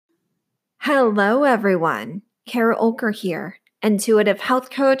Hello, everyone. Kara Olker here, intuitive health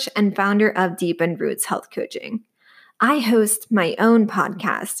coach and founder of Deepened Roots Health Coaching. I host my own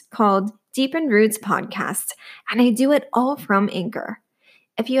podcast called Deepened Roots Podcast, and I do it all from Anchor.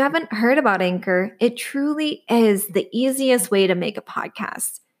 If you haven't heard about Anchor, it truly is the easiest way to make a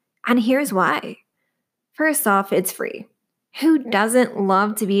podcast. And here's why. First off, it's free. Who doesn't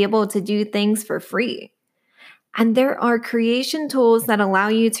love to be able to do things for free? And there are creation tools that allow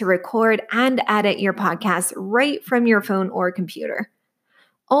you to record and edit your podcast right from your phone or computer.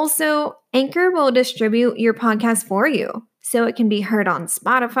 Also, Anchor will distribute your podcast for you, so it can be heard on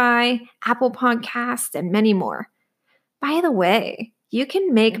Spotify, Apple Podcasts, and many more. By the way, you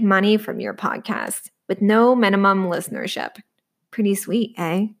can make money from your podcast with no minimum listenership. Pretty sweet,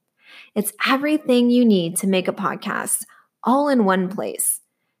 eh? It's everything you need to make a podcast, all in one place.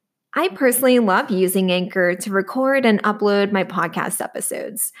 I personally love using Anchor to record and upload my podcast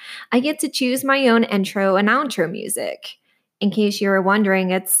episodes. I get to choose my own intro and outro music. In case you were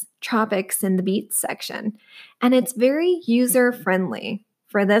wondering, it's Tropics in the Beats section. And it's very user-friendly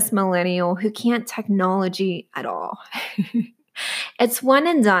for this millennial who can't technology at all. It's one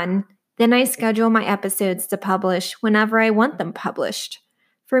and done. Then I schedule my episodes to publish whenever I want them published.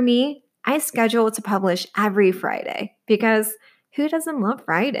 For me, I schedule to publish every Friday because who doesn't love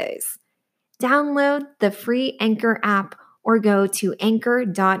Fridays? Download the free Anchor app or go to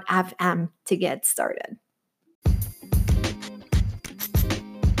anchor.fm to get started.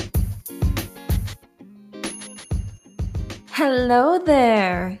 Hello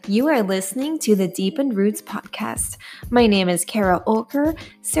there. You are listening to the Deepened Roots podcast. My name is Kara Olker,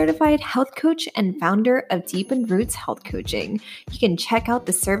 certified health coach and founder of Deepened Roots Health Coaching. You can check out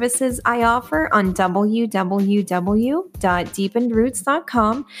the services I offer on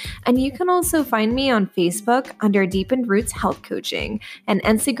www.deepenedroots.com, and you can also find me on Facebook under Deepened Roots Health Coaching and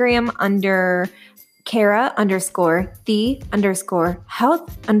Instagram under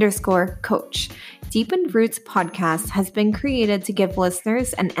Kara_the_health_coach. Deepened Roots podcast has been created to give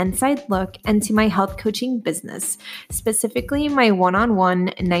listeners an inside look into my health coaching business, specifically my one-on-one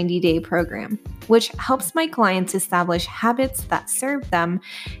 90-day program, which helps my clients establish habits that serve them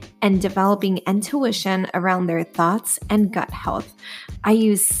and developing intuition around their thoughts and gut health. I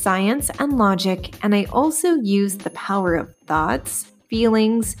use science and logic, and I also use the power of thoughts,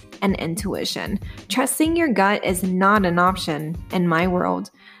 feelings, and intuition. Trusting your gut is not an option in my world.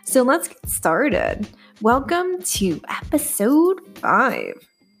 So let's get started. Welcome to episode 5.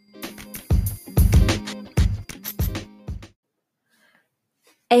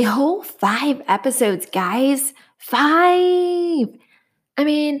 A whole 5 episodes, guys. 5!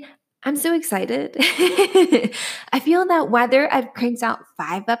 I'm so excited. I feel that whether I've cranked out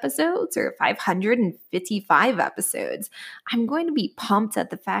 5 episodes or 555 episodes, I'm going to be pumped at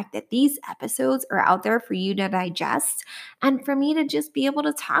the fact that these episodes are out there for you to digest and for me to just be able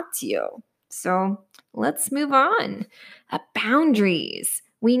to talk to you. So let's move on. Boundaries.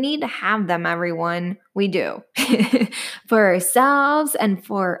 We need to have them, everyone. We do. For ourselves and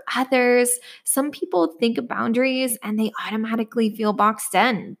for others. Some people think of boundaries and they automatically feel boxed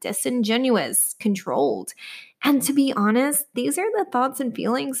in, disingenuous, controlled. And to be honest, these are the thoughts and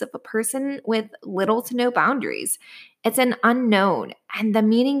feelings of a person with little to no boundaries. It's an unknown, and the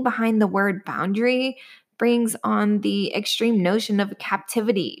meaning behind the word boundary brings on the extreme notion of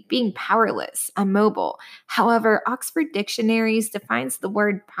captivity, being powerless, immobile. However, Oxford Dictionaries defines the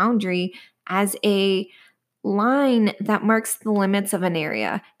word boundary as a line that marks the limits of an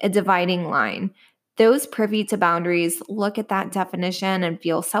area, a dividing line. Those privy to boundaries look at that definition and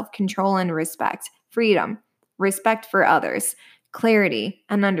feel self-control and respect, freedom, respect for others, clarity,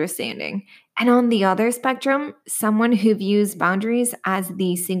 and understanding. And on the other spectrum, someone who views boundaries as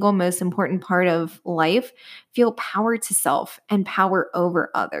the single most important part of life feel power to self and power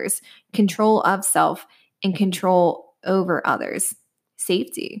over others, control of self and control over others,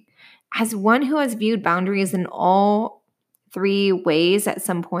 safety. As one who has viewed boundaries in all 3 ways at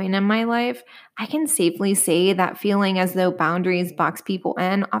some point in my life, I can safely say that feeling as though boundaries box people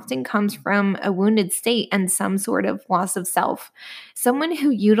in often comes from a wounded state and some sort of loss of self. Someone who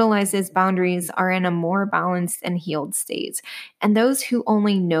utilizes boundaries are in a more balanced and healed state, and those who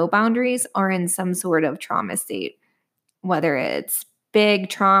only know boundaries are in some sort of trauma state, whether it's big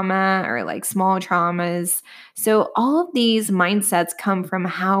trauma or like small traumas. So all of these mindsets come from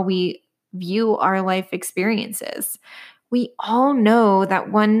how we view our life experiences. We all know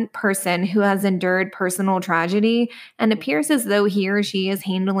that one person who has endured personal tragedy and appears as though he or she is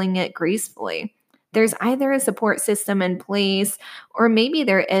handling it gracefully. There's either a support system in place or maybe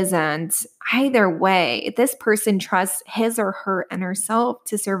there isn't. Either way, this person trusts his or her inner self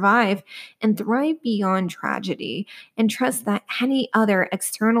to survive and thrive beyond tragedy and trusts that any other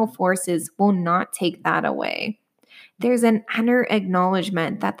external forces will not take that away. There's an inner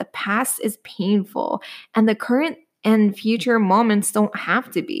acknowledgement that the past is painful and the current and future moments don't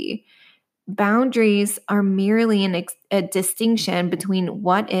have to be. Boundaries are merely a distinction between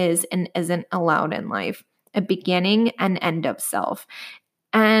what is and isn't allowed in life, a beginning and end of self.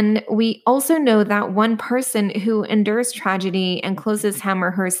 And we also know that one person who endures tragedy and closes him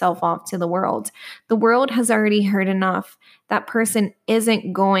or herself off to the world has already heard enough. That person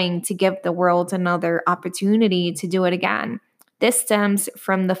isn't going to give the world another opportunity to do it again. This stems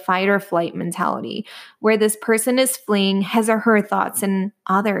from the fight or flight mentality, where this person is fleeing his or her thoughts and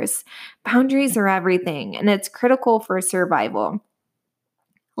others. Boundaries are everything, and it's critical for survival.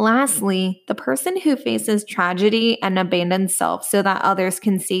 Lastly, the person who faces tragedy and abandons self so that others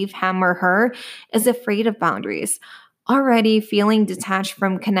can save him or her is afraid of boundaries. Already feeling detached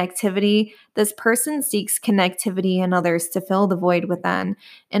from connectivity, this person seeks connectivity in others to fill the void within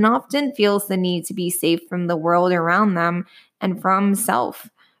and often feels the need to be safe from the world around them and from self.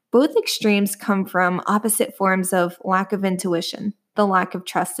 Both extremes come from opposite forms of lack of intuition, the lack of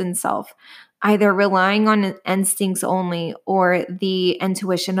trust in self, either relying on instincts only or the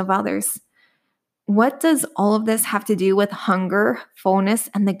intuition of others. What does all of this have to do with hunger, fullness,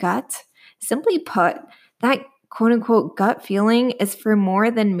 and the gut? Simply put, that quote unquote gut feeling is for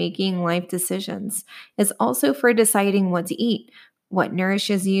more than making life decisions. It's also for deciding what to eat, what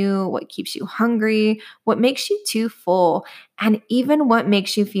nourishes you, what keeps you hungry, what makes you too full, and even what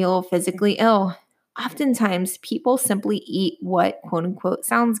makes you feel physically ill. Oftentimes, people simply eat what quote unquote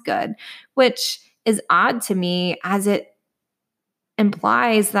sounds good, which is odd to me as it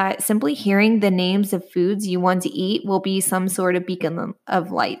implies that simply hearing the names of foods you want to eat will be some sort of beacon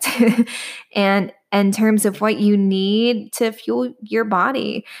of light. And in terms of what you need to fuel your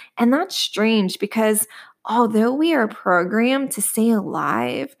body. And that's strange because although we are programmed to stay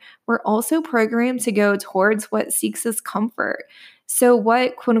alive, we're also programmed to go towards what seeks us comfort. So,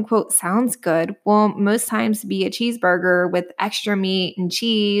 what quote unquote sounds good will most times be a cheeseburger with extra meat and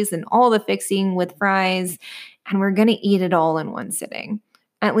cheese and all the fixing with fries, and we're going to eat it all in one sitting.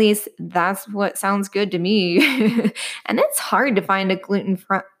 At least that's what sounds good to me. And it's hard to find a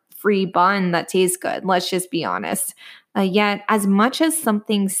gluten-free bun that tastes good, let's just be honest. Yet, as much as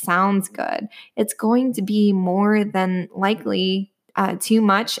something sounds good, it's going to be more than likely too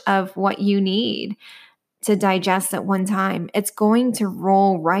much of what you need to digest at one time. It's going to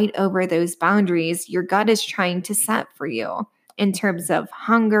roll right over those boundaries your gut is trying to set for you in terms of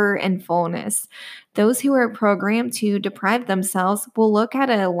hunger and fullness. Those who are programmed to deprive themselves will look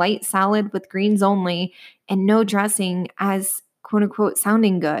at a light salad with greens only and no dressing as quote unquote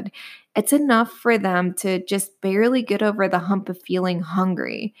sounding good. It's enough for them to just barely get over the hump of feeling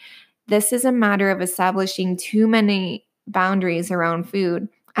hungry. This is a matter of establishing too many boundaries around food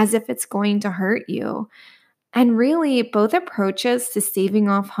as if it's going to hurt you. And really, both approaches to staving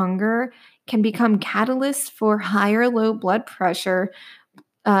off hunger can become catalysts for high or low blood pressure,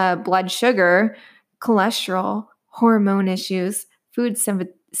 blood sugar, cholesterol, hormone issues,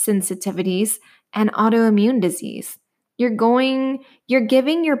 sensitivities, and autoimmune disease. You're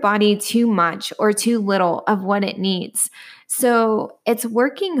giving your body too much or too little of what it needs. So it's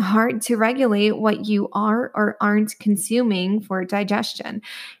working hard to regulate what you are or aren't consuming for digestion.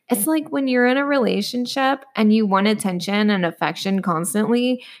 It's like when you're in a relationship and you want attention and affection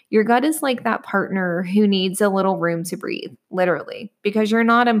constantly, your gut is like that partner who needs a little room to breathe, literally, because you're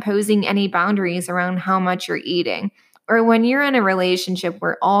not imposing any boundaries around how much you're eating. Or when you're in a relationship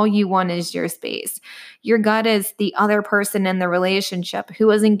where all you want is your space, your gut is the other person in the relationship who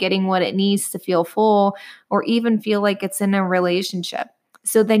isn't getting what it needs to feel full or even feel like it's in a relationship.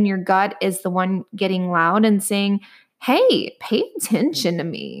 So then your gut is the one getting loud and saying, hey, pay attention to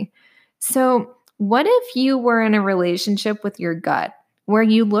me. So, what if you were in a relationship with your gut where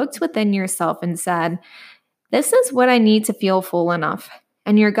you looked within yourself and said, this is what I need to feel full enough?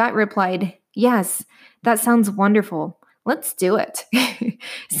 And your gut replied, yes, that sounds wonderful. Let's do it.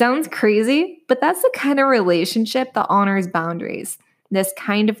 Sounds crazy, but that's the kind of relationship that honors boundaries. This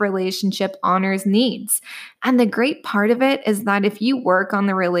kind of relationship honors needs. And the great part of it is that if you work on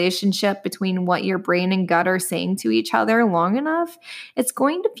the relationship between what your brain and gut are saying to each other long enough, it's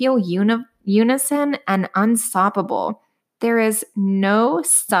going to feel unison and unstoppable. There is no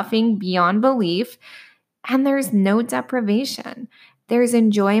stuffing beyond belief, and there's no deprivation. There's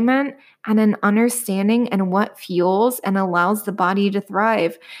enjoyment and an understanding in what fuels and allows the body to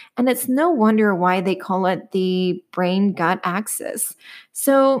thrive. And it's no wonder why they call it the brain-gut axis.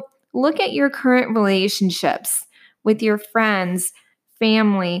 So look at your current relationships with your friends,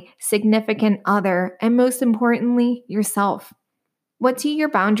 family, significant other, and most importantly, yourself. What do your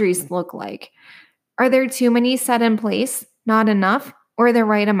boundaries look like? Are there too many set in place, not enough, or the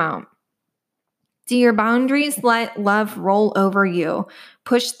right amount? Do your boundaries let love roll over you,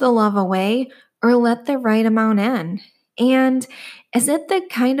 push the love away, or let the right amount in? And is it the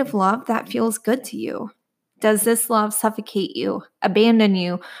kind of love that feels good to you? Does this love suffocate you, abandon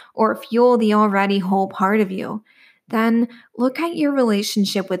you, or fuel the already whole part of you? Then look at your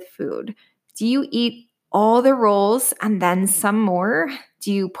relationship with food. Do you eat all the rolls and then some more?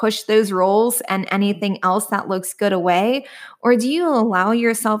 Do you push those rolls and anything else that looks good away? Or do you allow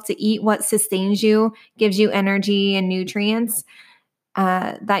yourself to eat what sustains you, gives you energy and nutrients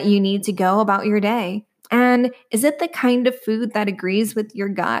that you need to go about your day? And is it the kind of food that agrees with your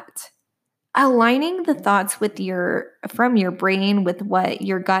gut? Aligning the thoughts from your brain with what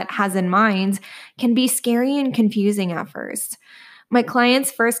your gut has in mind can be scary and confusing at first. My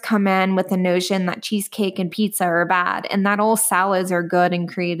clients first come in with the notion that cheesecake and pizza are bad and that all salads are good and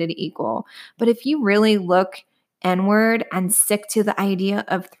created equal. But if you really look inward and stick to the idea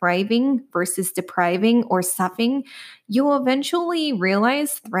of thriving versus depriving or stuffing, you'll eventually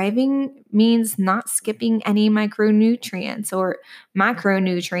realize thriving means not skipping any micronutrients or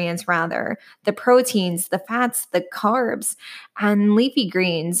macronutrients, rather, the proteins, the fats, the carbs, and leafy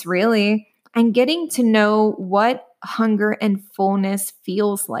greens, really, and getting to know what hunger and fullness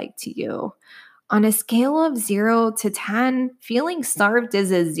feels like to you. On a scale of 0 to 10, feeling starved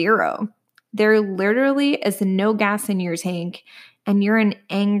is a 0. There literally is no gas in your tank, and you're an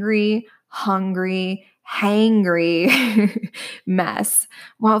angry, hungry, hangry mess,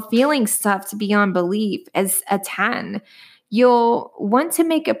 while feeling stuffed beyond belief is a 10. You'll want to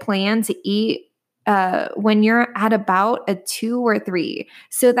make a plan to eat when you're at about a 2 or 3,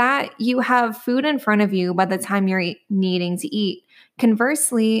 so that you have food in front of you by the time you're needing to eat.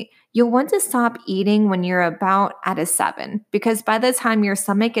 Conversely, you'll want to stop eating when you're about at a 7, because by the time your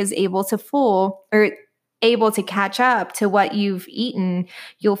stomach is able to catch up to what you've eaten,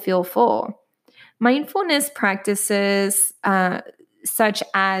 you'll feel full. Mindfulness practices such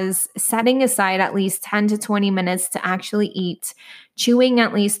as setting aside at least 10 to 20 minutes to actually eat, chewing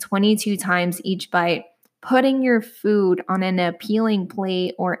at least 22 times each bite, putting your food on an appealing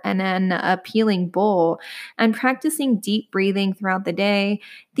plate or in an appealing bowl, and practicing deep breathing throughout the day,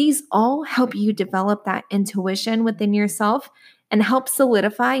 these all help you develop that intuition within yourself and help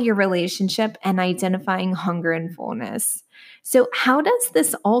solidify your relationship and identifying hunger and fullness. So how does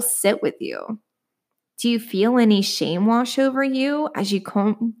this all sit with you? Do you feel any shame wash over you as you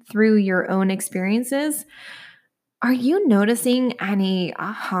comb through your own experiences? Are you noticing any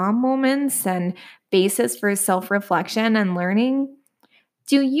aha moments and basis for self-reflection and learning?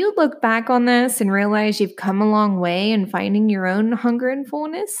 Do you look back on this and realize you've come a long way in finding your own hunger and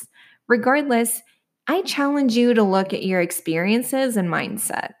fullness? Regardless, I challenge you to look at your experiences and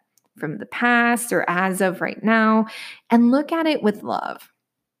mindset from the past or as of right now and look at it with love.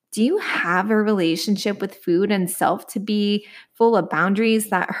 Do you have a relationship with food and self to be full of boundaries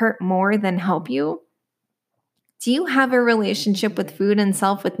that hurt more than help you? Do you have a relationship with food and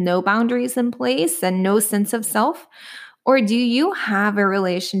self with no boundaries in place and no sense of self? Or do you have a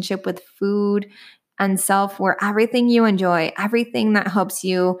relationship with food and self where everything you enjoy, everything that helps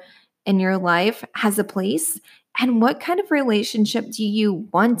you in your life has a place? And what kind of relationship do you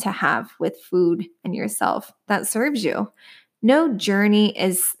want to have with food and yourself that serves you? No journey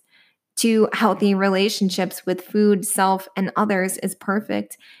to healthy relationships with food, self, and others is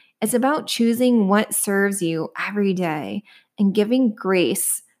perfect. It's about choosing what serves you every day and giving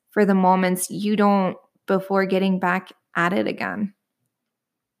grace for the moments you don't before getting back at it again.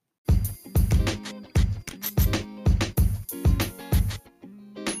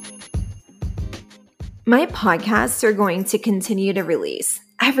 My podcasts are going to continue to release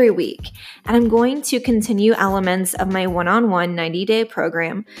every week, and I'm going to continue elements of my one-on-one 90-day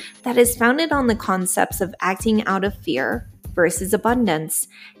program that is founded on the concepts of acting out of fear versus abundance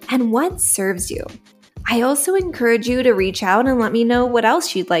and what serves you. I also encourage you to reach out and let me know what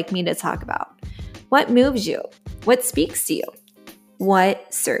else you'd like me to talk about. What moves you? What speaks to you?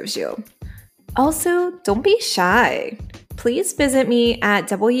 What serves you? Also, don't be shy. Please visit me at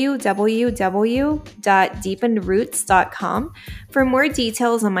www.deepenedroots.com for more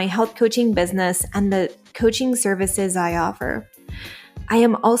details on my health coaching business and the coaching services I offer. I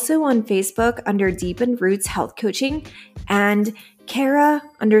am also on Facebook under Deepened Roots Health Coaching and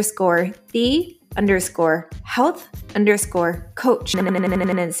Kara_the_health_coach on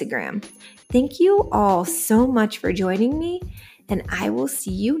Instagram. Thank you all so much for joining me, and I will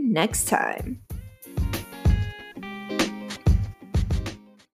see you next time.